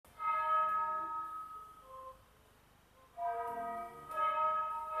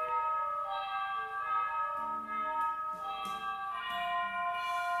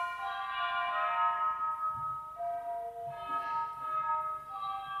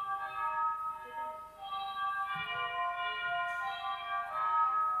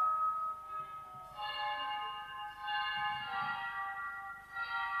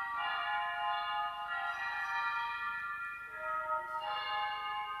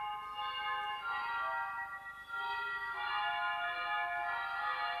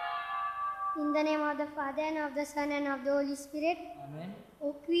In the name of the Father, and of the Son, and of the Holy Spirit. Amen.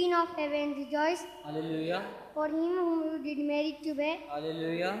 O Queen of Heaven, rejoice. Hallelujah. For him whom you did merit to bear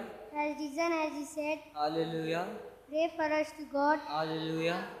Hallelujah. has risen as he said. Hallelujah. Pray for us to God.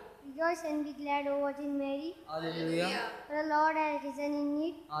 Hallelujah. Rejoice and be glad, O Virgin Mary. Hallelujah. For the Lord has risen in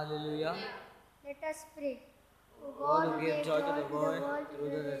need. Hallelujah. Let us pray. O God who gave joy to the world through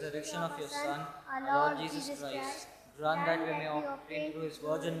the resurrection of your Son, our our Lord Jesus Christ, grant that we may obtain through his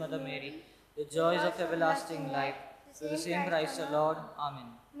Virgin Mother Mary the joys of everlasting life. Through the same Christ our Lord. Amen.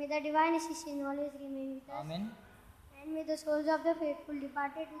 May the divine assistance always remain with us. Amen. And may the souls of the faithful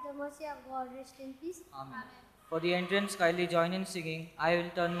departed with the mercy of God rest in peace. Amen. For the entrance, kindly join in singing, I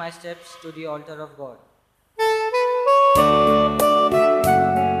will turn my steps to the altar of God.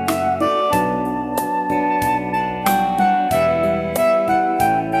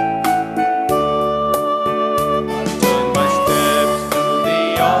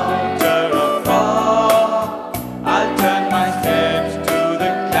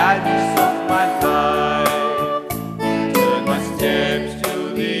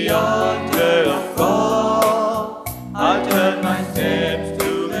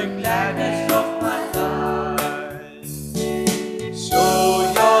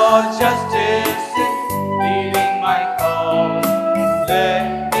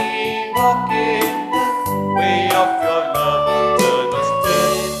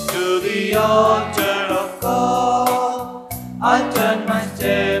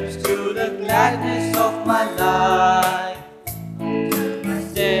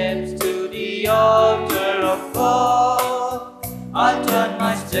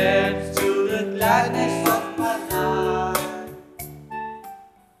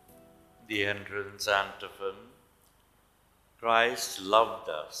 The entrance antiphon. Christ loved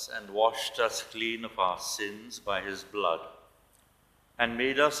us and washed us clean of our sins by his blood, and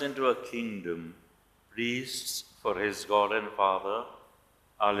made us into a kingdom, priests for his God and Father.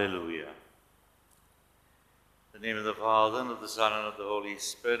 Alleluia. In the name of the Father, and of the Son, and of the Holy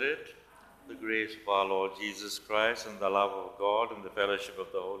Spirit, the grace of our Lord Jesus Christ, and the love of God, and the fellowship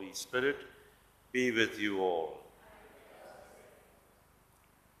of the Holy Spirit be with you all.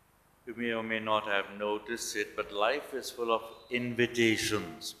 You may or may not have noticed it, but life is full of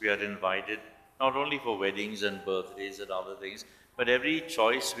invitations. We are invited not only for weddings and birthdays and other things, but every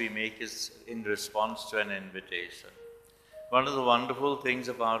choice we make is in response to an invitation. One of the wonderful things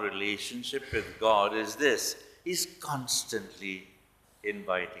of our relationship with God is this: He's constantly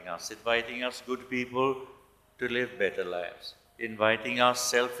inviting us, good people to live better lives, inviting us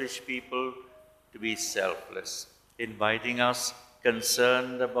selfish people to be selfless, inviting us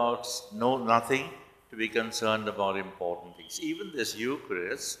concerned about nothing to be concerned about important things. Even this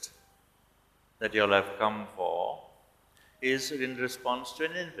Eucharist that you all have come for is in response to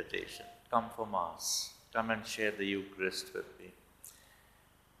an invitation. Come for Mass. Come and share the Eucharist with me.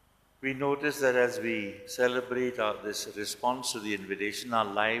 We notice that as we celebrate this response to the invitation, our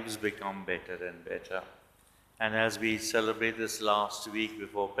lives become better and better. And as we celebrate this last week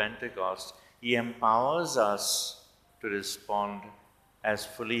before Pentecost, He empowers us to respond as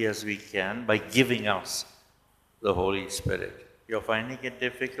fully as we can by giving us the Holy Spirit. You're finding it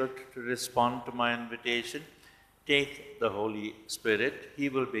difficult to respond to my invitation? Take the Holy Spirit. He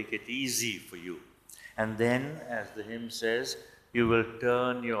will make it easy for you. And then, as the hymn says, you will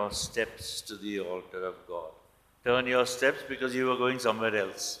turn your steps to the altar of God. Turn your steps because you are going somewhere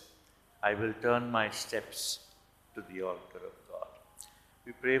else. I will turn my steps to the altar of God.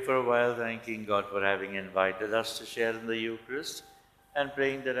 We pray for a while, thanking God for having invited us to share in the Eucharist, and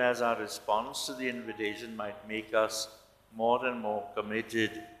praying that as our response to the invitation might make us more and more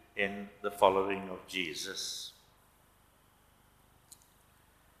committed in the following of Jesus.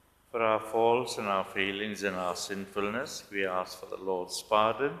 For our faults and our failings and our sinfulness, we ask for the Lord's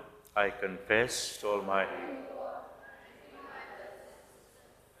pardon. I confess to Almighty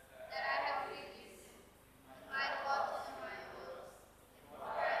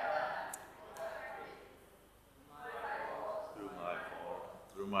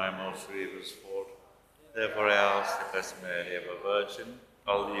through my most grievous fault. Therefore I ask the Blessed Mary, ever Virgin,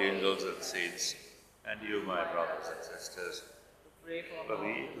 all the angels and saints, and you, my brothers and sisters, Pray for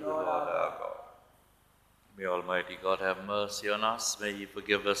me to the Lord our God. May Almighty God have mercy on us. May He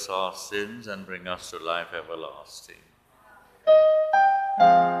forgive us our sins and bring us to life everlasting.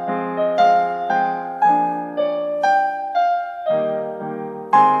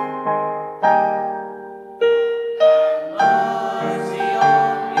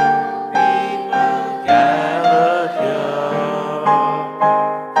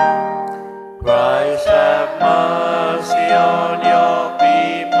 Christ have mercy on your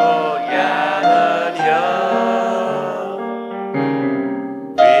people, yeah.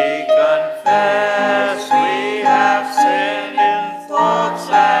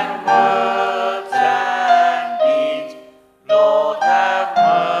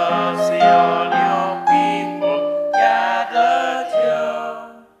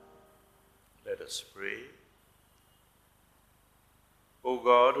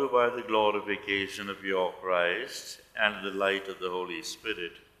 who by the glorification of your Christ and the light of the Holy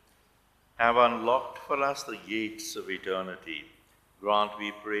Spirit have unlocked for us the gates of eternity, grant,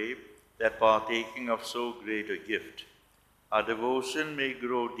 we pray, that partaking of so great a gift, our devotion may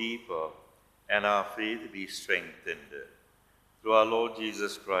grow deeper and our faith be strengthened. Through our Lord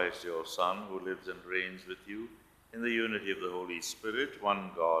Jesus Christ, your Son, who lives and reigns with you in the unity of the Holy Spirit,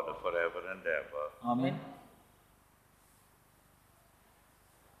 one God, forever and ever. Amen.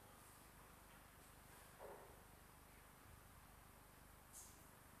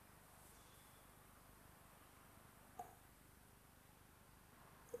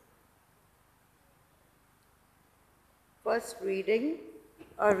 First reading,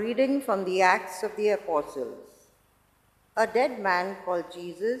 a reading from the Acts of the Apostles. A dead man called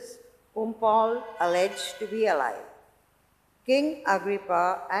Jesus, whom Paul alleged to be alive. King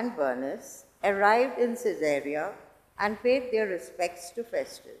Agrippa and Bernice arrived in Caesarea and paid their respects to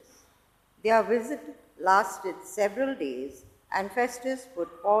Festus. Their visit lasted several days, and Festus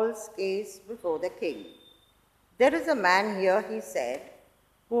put Paul's case before the king. There is a man here, he said,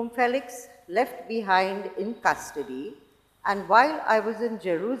 whom Felix left behind in custody, and while I was in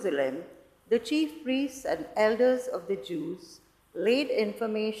Jerusalem, the chief priests and elders of the Jews laid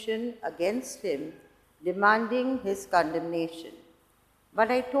information against him, demanding his condemnation. But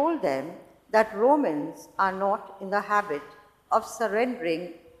I told them that Romans are not in the habit of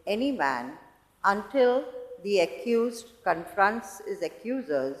surrendering any man until the accused confronts his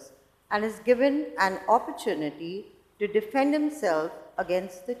accusers and is given an opportunity to defend himself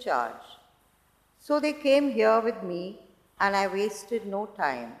against the charge. So they came here with me, and I wasted no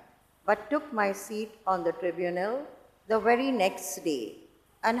time, but took my seat on the tribunal the very next day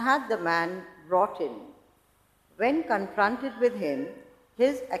and had the man brought in. When confronted with him,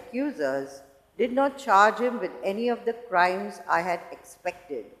 his accusers did not charge him with any of the crimes I had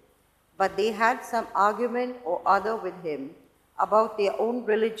expected, but they had some argument or other with him about their own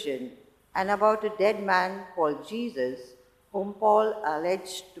religion and about a dead man called Jesus, whom Paul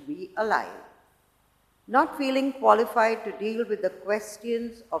alleged to be alive. Not feeling qualified to deal with the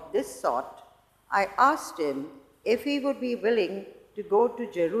questions of this sort, I asked him if he would be willing to go to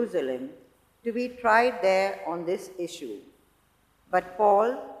Jerusalem to be tried there on this issue. But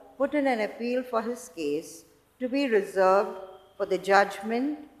Paul put in an appeal for his case to be reserved for the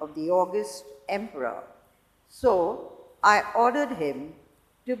judgment of the august emperor. So I ordered him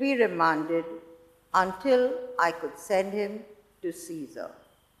to be remanded until I could send him to Caesar.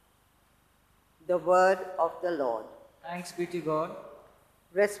 The word of the Lord. Thanks be to God.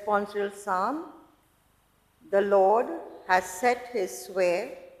 Responsorial Psalm. The Lord has set his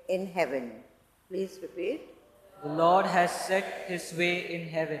sway in heaven. Please repeat. The Lord has set his way in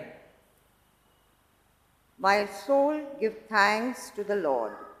heaven. My soul give thanks to the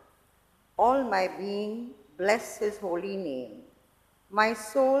Lord. All my being bless his holy name. My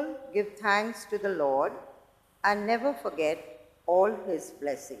soul give thanks to the Lord and never forget all his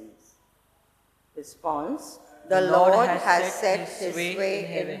blessings. Response. The Lord has set his way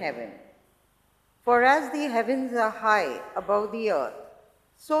in heaven. For as the heavens are high above the earth,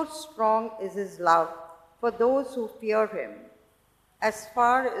 so strong is his love for those who fear him. As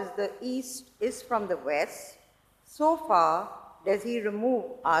far as the east is from the west, so far does he remove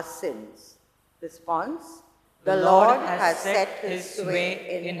our sins. Response. The Lord has set his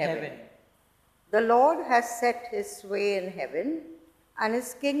way in heaven. The Lord has set his way in heaven, and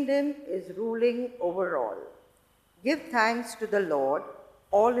his kingdom is ruling over all. Give thanks to the Lord,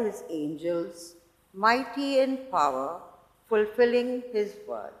 all his angels, mighty in power, fulfilling his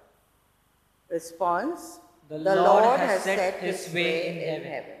word. Response. The Lord has set his way in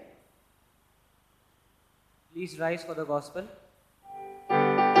heaven. Please rise for the gospel.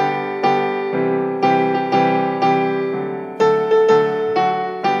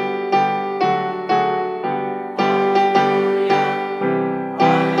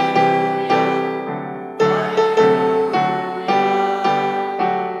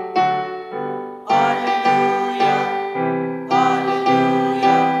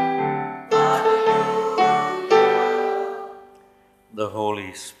 The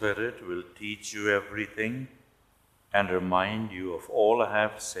Holy Spirit will teach you everything and remind you of all I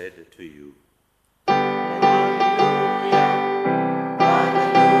have said to you.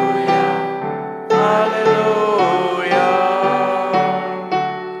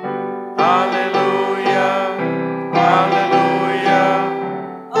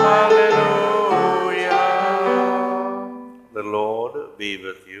 The Lord be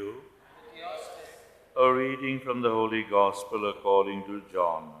with you. A reading from the Holy Gospel according to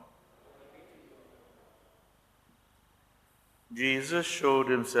John. Jesus showed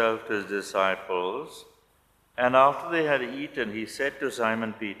himself to his disciples, and after they had eaten, he said to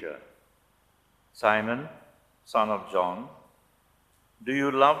Simon Peter, Simon, son of John, do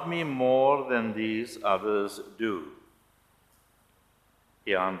you love me more than these others do?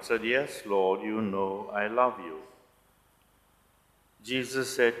 He answered, Yes, Lord, you know I love you.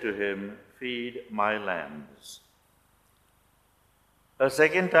 Jesus said to him, Feed my lambs. A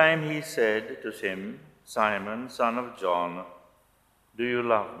second time he said to him, Simon, son of John, do you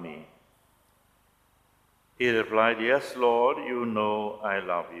love me? He replied, Yes, Lord, you know I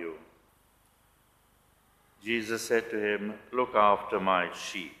love you. Jesus said to him, Look after my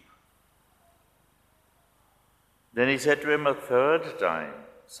sheep. Then he said to him a third time,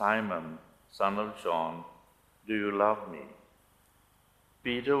 Simon, son of John, do you love me?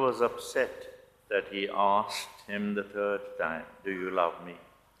 Peter was upset that he asked him the third time, Do you love me?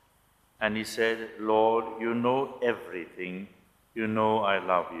 And he said, Lord, you know everything. You know I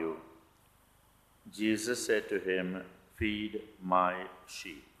love you. Jesus said to him, Feed my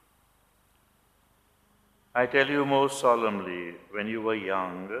sheep. I tell you most solemnly, when you were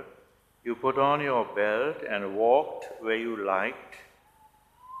young, you put on your belt and walked where you liked.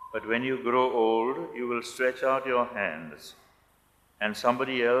 But when you grow old, you will stretch out your hands, and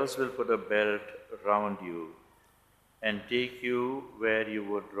somebody else will put a belt round you and take you where you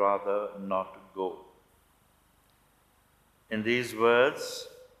would rather not go. In these words,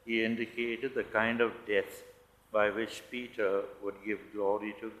 he indicated the kind of death by which Peter would give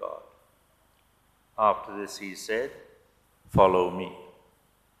glory to God. After this he said, Follow me.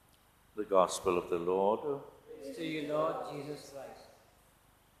 The Gospel of the Lord. Praise to you, Lord Jesus Christ.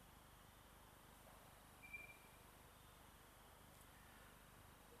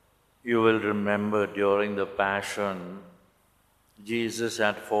 You will remember during the Passion, Jesus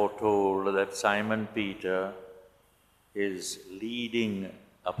had foretold that Simon Peter, his leading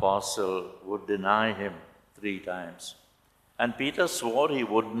apostle, would deny him 3 times. And Peter swore he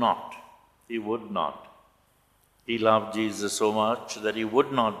would not. He would not. He loved Jesus so much that he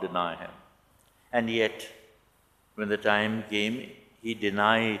would not deny him. And yet, when the time came, he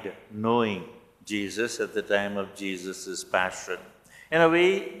denied knowing Jesus at the time of Jesus' passion. In a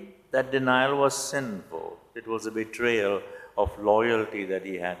way, that denial was sinful. It was a betrayal of loyalty that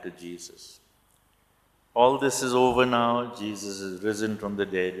he had to Jesus. All this is over now. Jesus is risen from the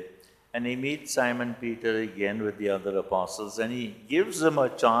dead. And he meets Simon Peter again with the other apostles, and he gives them a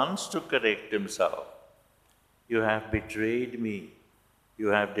chance to correct himself. You have betrayed me. You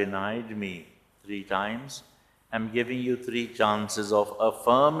have denied me 3 times. I'm giving you 3 chances of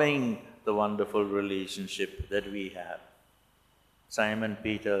affirming the wonderful relationship that we have. Simon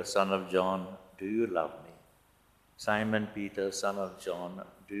Peter, son of John, do you love me? Simon Peter, son of John,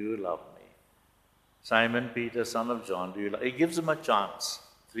 do you love me? Simon Peter, son of John, do you love me? He gives him a chance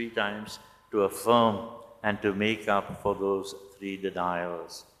 3 times to affirm and to make up for those 3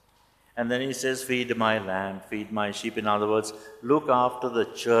 denials. And then he says, Feed my lamb, feed my sheep. In other words, look after the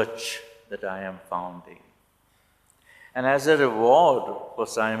church that I am founding. And as a reward for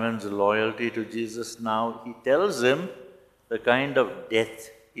Simon's loyalty to Jesus now, he tells him the kind of death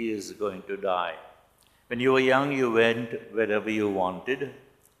he is going to die. When you were young, you went wherever you wanted.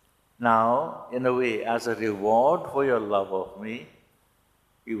 Now, in a way, as a reward for your love of me,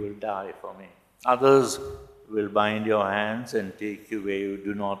 you will die for me. Others will bind your hands and take you where you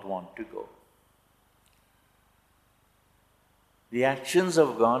do not want to go. The actions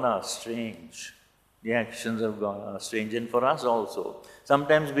of God are strange. The actions of God are strange, and for us also.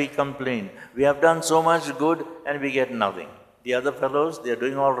 Sometimes we complain. We have done so much good and we get nothing. The other fellows, they are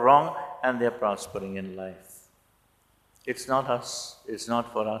doing all wrong and they are prospering in life. It's not us. It's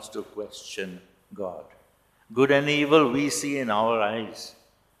not for us to question God. Good and evil we see in our eyes.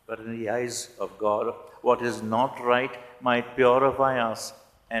 But in the eyes of God, what is not right might purify us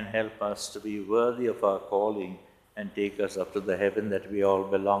and help us to be worthy of our calling and take us up to the heaven that we all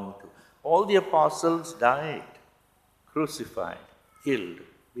belong to. All the apostles died, crucified, killed,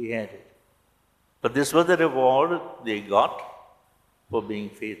 beheaded. But this was the reward they got for being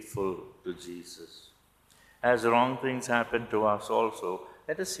faithful to Jesus. As wrong things happen to us also,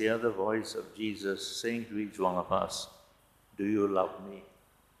 let us hear the voice of Jesus saying to each one of us, Do you love me?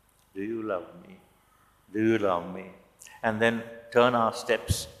 Do you love me? Do you love me? And then turn our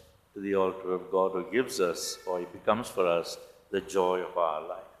steps to the altar of God who gives us, or He becomes for us, the joy of our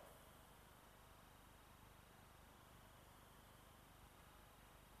life.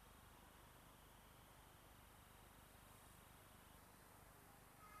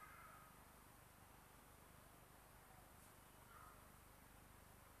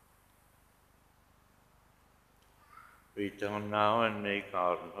 We turn now and make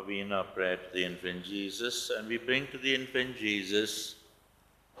our novena prayer to the infant Jesus, and we bring to the infant Jesus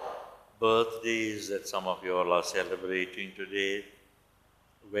birthdays that some of you all are celebrating today,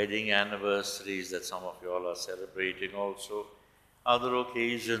 wedding anniversaries that some of you all are celebrating also, other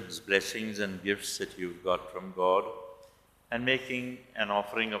occasions, blessings and gifts that you've got from God, and making an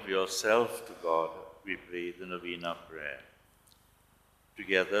offering of yourself to God, we pray the novena prayer.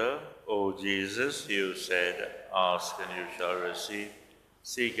 Together, O Jesus, you said, ask and you shall receive,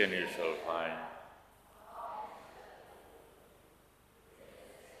 seek and you shall find.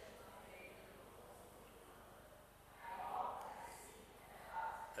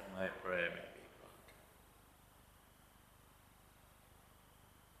 That my prayer may be granted.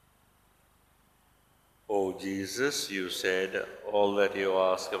 O Jesus, you said, all that you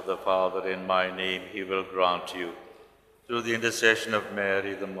ask of the Father in my name, he will grant you. Through the intercession of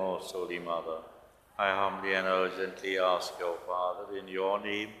Mary, the Most Holy Mother, I humbly and urgently ask your Father in your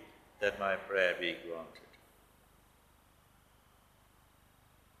name that my prayer be granted.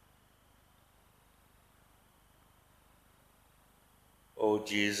 O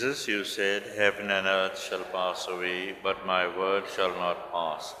Jesus, you said, heaven and earth shall pass away, but my word shall not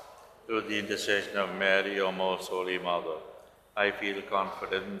pass. Through the intercession of Mary, your Most Holy Mother, I feel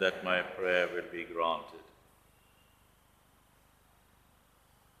confident that my prayer will be granted.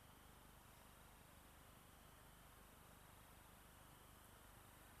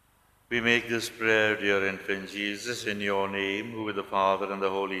 We make this prayer, dear infant Jesus, in your name, who with the Father and the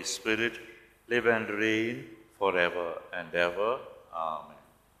Holy Spirit live and reign forever and ever. Amen.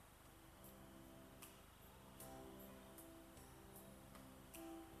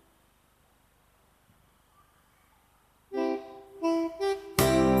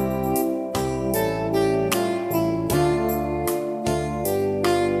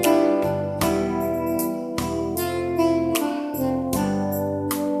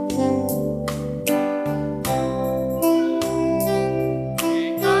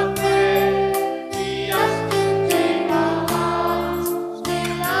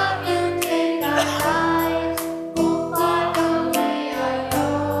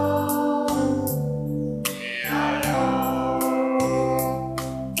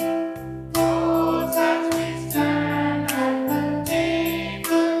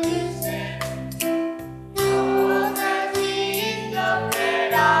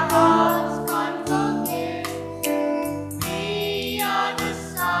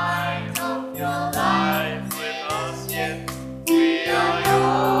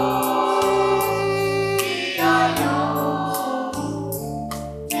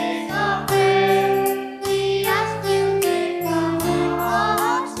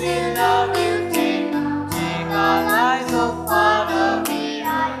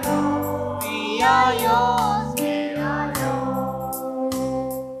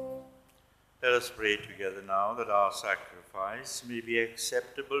 Let us pray together now that our sacrifice may be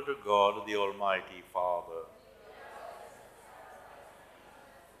acceptable to God, the Almighty Father.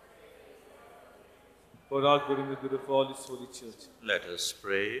 For our good and the good of all His holy church. Let us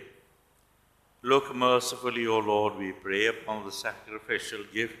pray. Look mercifully, O Lord, we pray, upon the sacrificial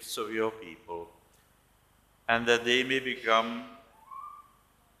gifts of your people, and that they may become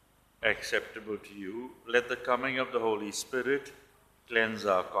acceptable to you. Let the coming of the Holy Spirit cleanse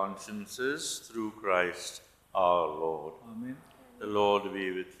our consciences through Christ our Lord. Amen. The Lord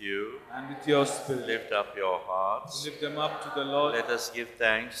be with you. And with your spirit. Lift up your hearts. Lift them up to the Lord. Let us give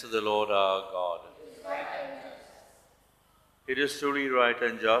thanks to the Lord our God. It is truly right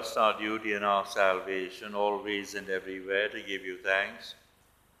and just, our duty and our salvation, always and everywhere, to give you thanks.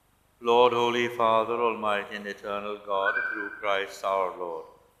 Lord, Holy Father, Almighty and eternal God, through Christ our Lord.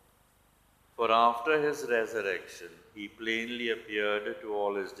 For after his resurrection, he plainly appeared to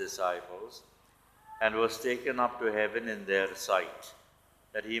all his disciples and was taken up to heaven in their sight,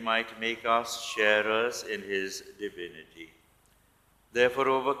 that he might make us sharers in his divinity. Therefore,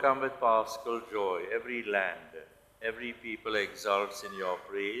 overcome with paschal joy, every land, every people exults in your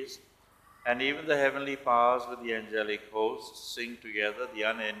praise, and even the heavenly powers with the angelic hosts sing together the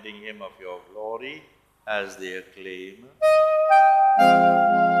unending hymn of your glory as they acclaim. Sing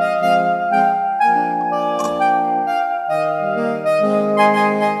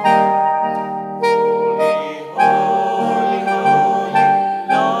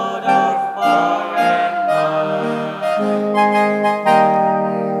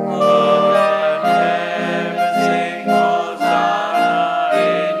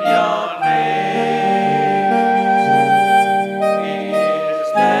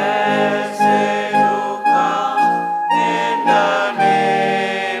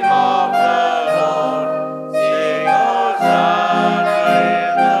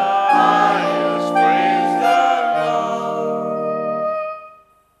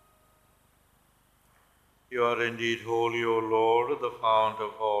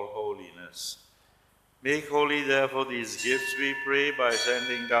holiness. Make holy, therefore, these gifts, we pray, by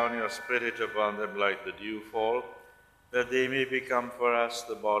sending down your Spirit upon them like the dewfall, that they may become for us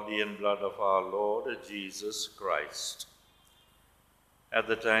the body and blood of our Lord Jesus Christ. At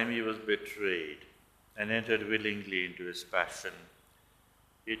the time he was betrayed and entered willingly into his passion,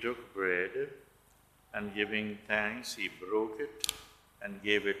 he took bread, and giving thanks, he broke it and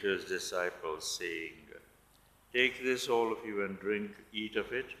gave it to his disciples, saying, "Take this, all of you, and drink, eat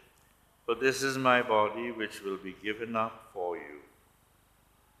of it, for this is my body, which will be given up for you."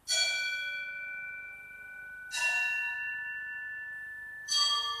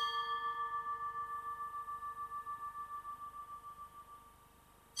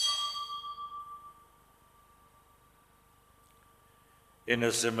 In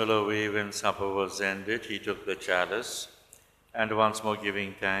a similar way, when supper was ended, he took the chalice, and once more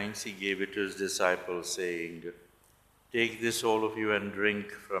giving thanks, he gave it to his disciples, saying, "Take this, all of you, and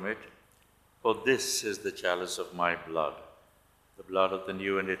drink from it, for this is the chalice of my blood, the blood of the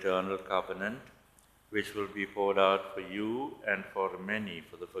new and eternal covenant, which will be poured out for you and for many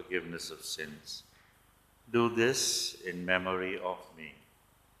for the forgiveness of sins. Do this in memory of me."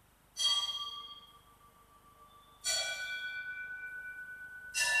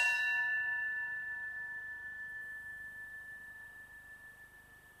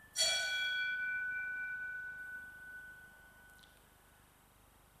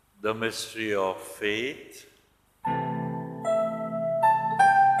 The mystery of faith.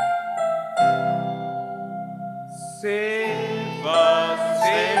 Save us,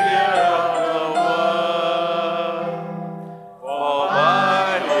 Savior of the world, For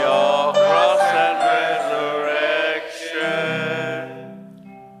by your cross and resurrection,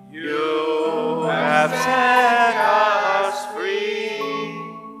 you have set us free.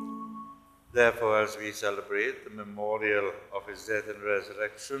 Therefore, as we celebrate the memorial of his death and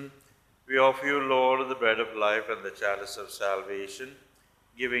resurrection, we offer you, Lord, the bread of life and the chalice of salvation,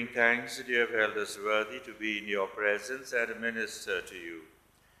 giving thanks that you have held us worthy to be in your presence and minister to you.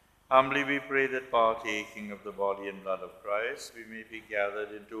 Humbly we pray that, partaking of the body and blood of Christ, we may be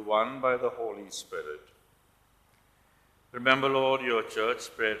gathered into one by the Holy Spirit. Remember, Lord, your church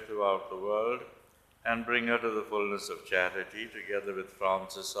spread throughout the world, and bring her to the fullness of charity, together with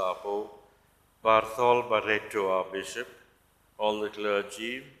Francis our Pope, Barthol Barreto our Bishop, all the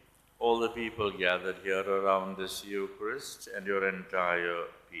clergy, all the people gathered here around this Eucharist, and your entire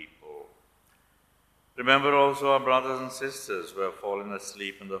people. Remember also our brothers and sisters who have fallen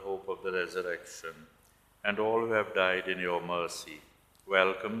asleep in the hope of the resurrection, and all who have died in your mercy.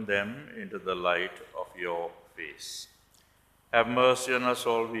 Welcome them into the light of your face. Have mercy on us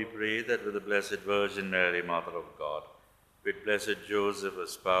all, we pray, that with the Blessed Virgin Mary, Mother of God, with blessed Joseph, her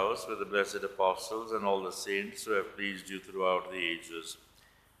spouse, with the blessed apostles and all the saints who have pleased you throughout the ages,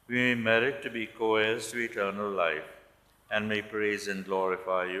 we may merit to be co-heirs to eternal life, and may praise and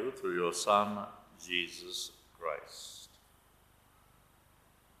glorify you through your Son, Jesus Christ.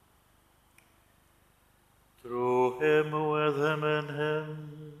 Through him, with him, and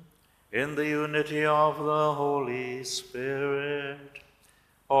him, in the unity of the Holy Spirit,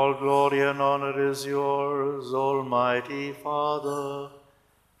 all glory and honor is yours, Almighty Father,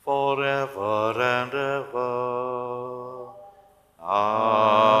 forever and ever.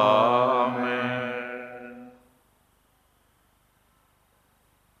 Amen.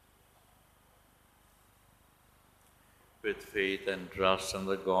 With faith and trust in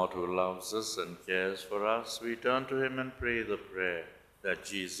the God who loves us and cares for us, we turn to him and pray the prayer that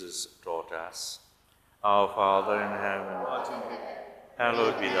Jesus taught us. Our Father in heaven,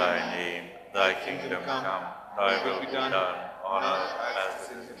 hallowed be thy name. Thy kingdom come, thy will be done, on earth as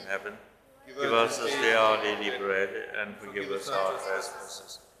it is in heaven. Give us this day our daily bread, and forgive us our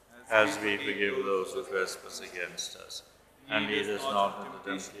trespasses, as we forgive those who trespass against us. And lead us not into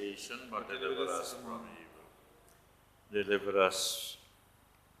temptation, but deliver us from evil. Deliver us,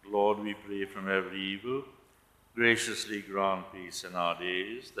 Lord, we pray, from every evil. Graciously grant peace in our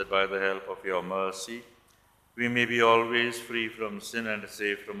days, that by the help of your mercy, we may be always free from sin and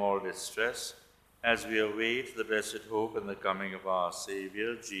safe from all distress, as we await the blessed hope and the coming of our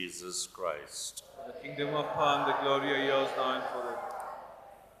Savior, Jesus Christ. the kingdom of power and the glory are yours now and forever.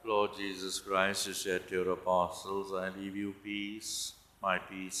 Lord Jesus Christ, you said to your apostles, I leave you peace, my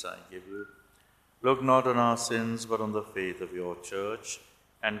peace I give you. Look not on our sins, but on the faith of your church,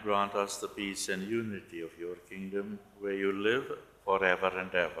 and grant us the peace and unity of your kingdom, where you live forever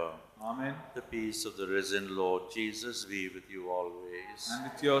and ever. Amen. The peace of the risen Lord Jesus be with you always.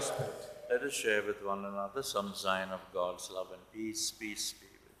 And with your spirit. Let us share with one another some sign of God's love and peace. Peace be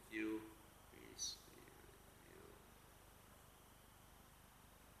with you. Peace be with you.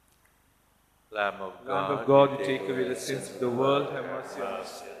 Lamb of Lamb of God, you take away the sins of the world, have mercy on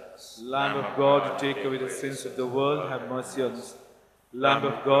us. Lamb of God, you take away the sins of the world, have mercy on us. Lamb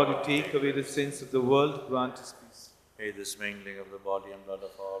of God, you take away the sins of the world, grant us peace. May this mingling of the body and blood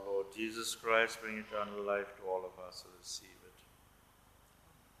of our Lord Jesus Christ bring eternal life to all of us who receive it.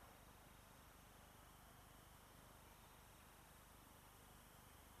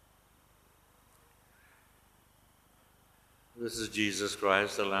 This is Jesus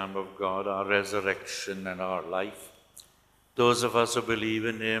Christ, the Lamb of God, our resurrection and our life. Those of us who believe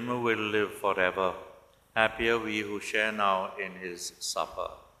in him will live forever. Happy are we who share now in his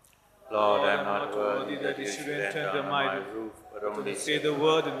supper. Lord, I am not worthy that you should enter under my roof, but only Say the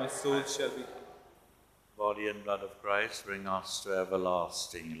word, and my soul shall be healed. body and blood of Christ bring us to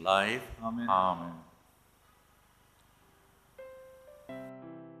everlasting life. Amen. Amen.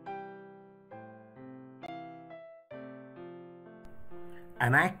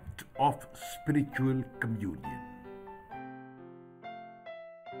 An act of spiritual communion.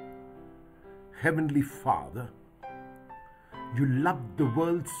 Heavenly Father, you loved the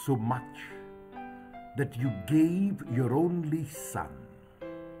world so much that you gave your only Son.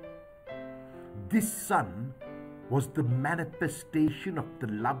 This Son was the manifestation of the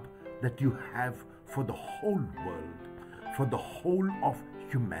love that you have for the whole world, for the whole of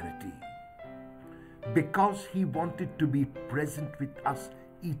humanity. Because he wanted to be present with us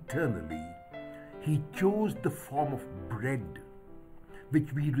eternally, he chose the form of bread,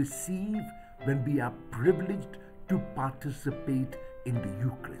 which we receive when we are privileged to participate in the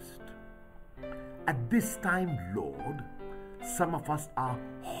Eucharist. At this time, Lord, some of us are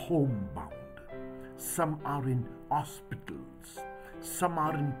homebound, some are in hospitals, some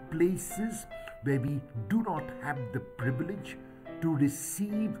are in places where we do not have the privilege to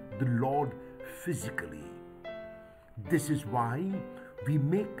receive the Lord physically. This is why we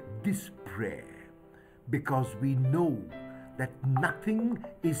make this prayer, because we know that nothing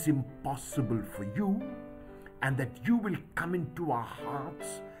is impossible for you, and that you will come into our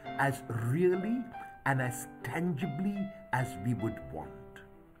hearts as really and as tangibly as we would want.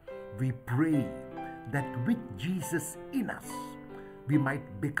 We pray that with Jesus in us, we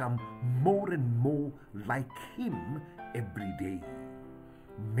might become more and more like him every day.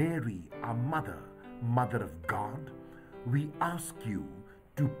 Mary, our Mother, Mother of God, we ask you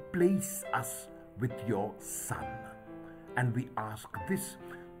to place us with your Son. And we ask this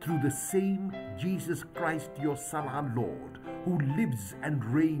through the same Jesus Christ, your Son, our Lord, who lives and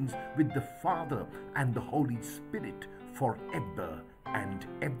reigns with the Father and the Holy Spirit forever and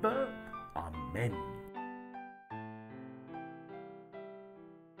ever. Amen.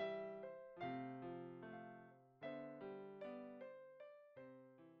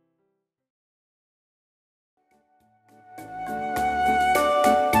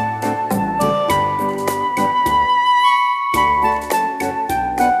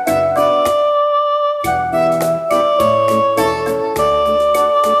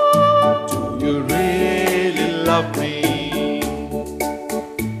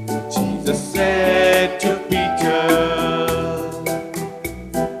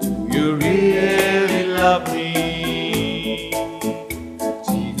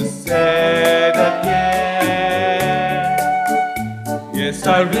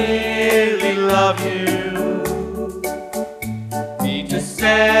 I really love you. Peter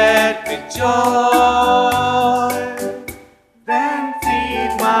said with joy, then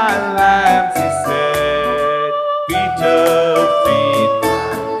feed my lambs, he said. Peter, feed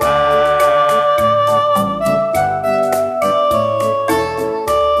my lambs.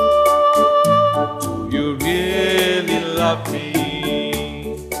 Do you really love me?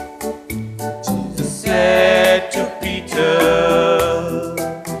 Jesus said to Peter,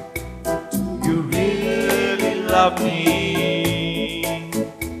 love me.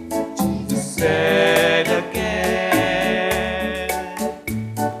 Jesus said again,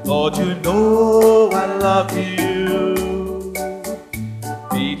 Lord, you know I love you.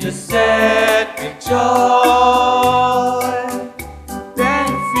 Peter said with joy, then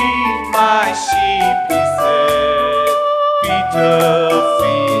feed my sheep, he said. Peter,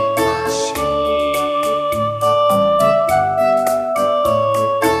 feed my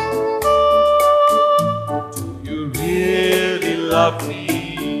love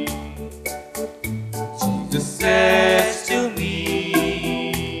me. Jesus says to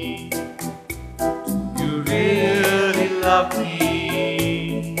me, do you really love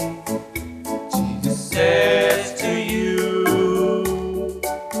me? Jesus says to you,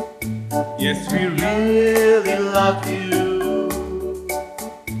 yes, we really love you.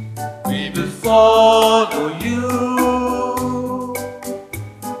 We will follow you,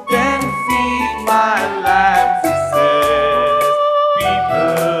 then feed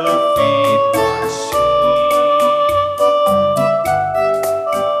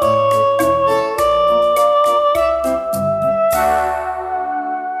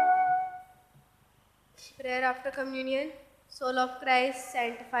Christ,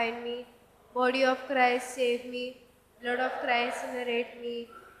 sanctify me. Body of Christ, save me. Blood of Christ, inerrate me.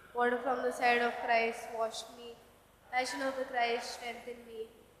 Water from the side of Christ, wash me. Passion of the Christ, strengthen me.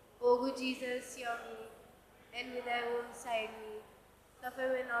 O good Jesus, hear me, and with thy own side me. Suffer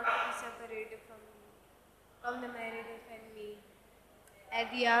me not to be separated from the marriage defend me.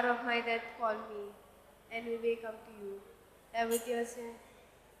 At the hour of my death, call me, and we may come to you. That with your sin,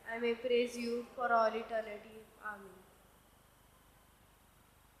 I may praise you for all eternity. Amen.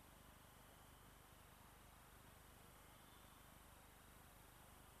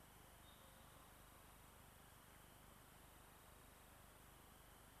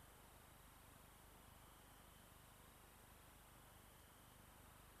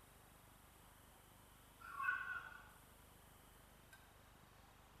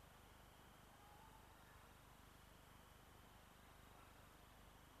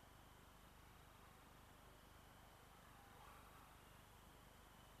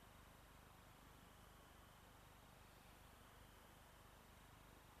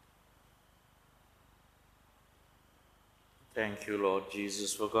 Thank you, Lord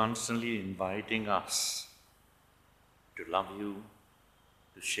Jesus, for constantly inviting us to love you,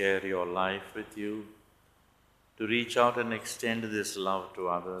 to share your life with you, to reach out and extend this love to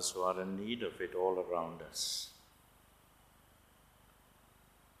others who are in need of it all around us.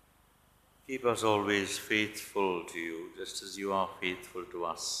 Keep us always faithful to you, just as you are faithful to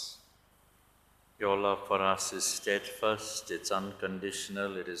us. Your love for us is steadfast, it's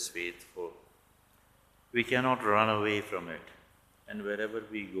unconditional, it is faithful. We cannot run away from it, and wherever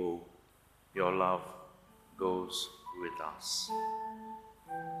we go, your love goes with us.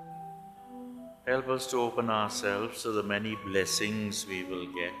 Help us to open ourselves to the many blessings we will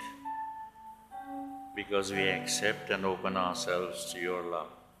get because we accept and open ourselves to your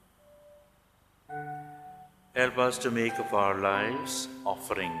love. Help us to make of our lives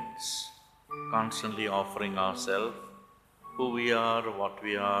offerings, constantly offering ourselves, who we are, what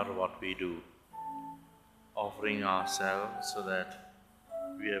we do. Offering ourselves so that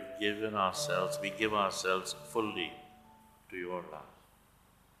we give ourselves fully to your love.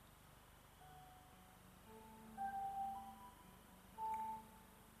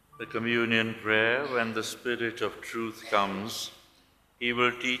 The communion prayer, when the Spirit of truth comes, He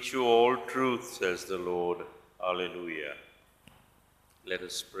will teach you all truth, says the Lord. Alleluia. Let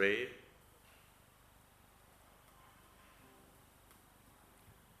us pray.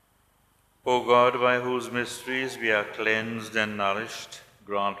 O God, by whose mysteries we are cleansed and nourished,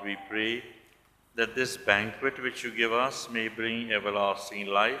 grant, we pray, that this banquet which you give us may bring everlasting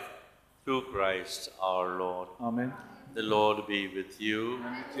life through Christ our Lord. Amen. The Lord be with you.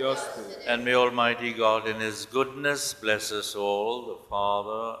 And with your spirit. And may Almighty God in His goodness bless us all, the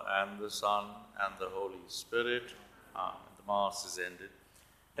Father and the Son and the Holy Spirit. Amen. The Mass is ended.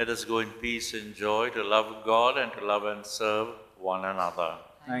 Let us go in peace and joy to love God and to love and serve one another.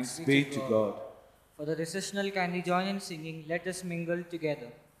 Thanks be to God. For the recessional, kindly join in singing, let us mingle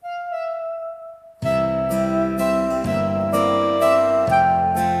together.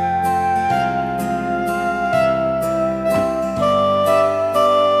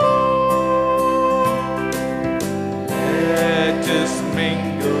 Let us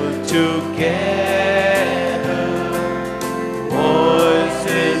mingle together,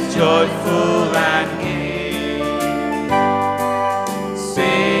 voices joyful and gay,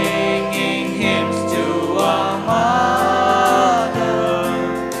 singing hymns to our Mother.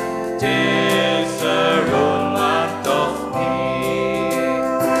 'Tis her own month of May.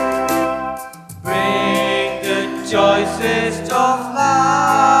 Bring the choicest of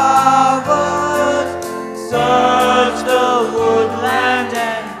flowers, search the woodland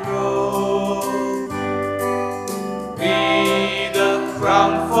and grove. Be the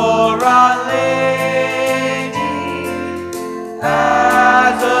crown for Our Lady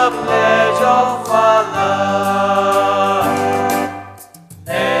as a pledge of our love.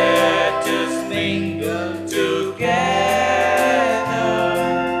 Let us mingle together,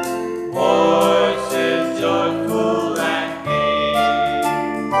 voices joyful and gay,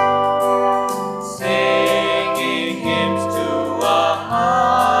 singing hymns to our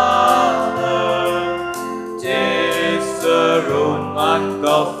Mother. 'Tis her own month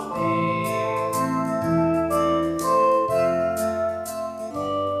of May.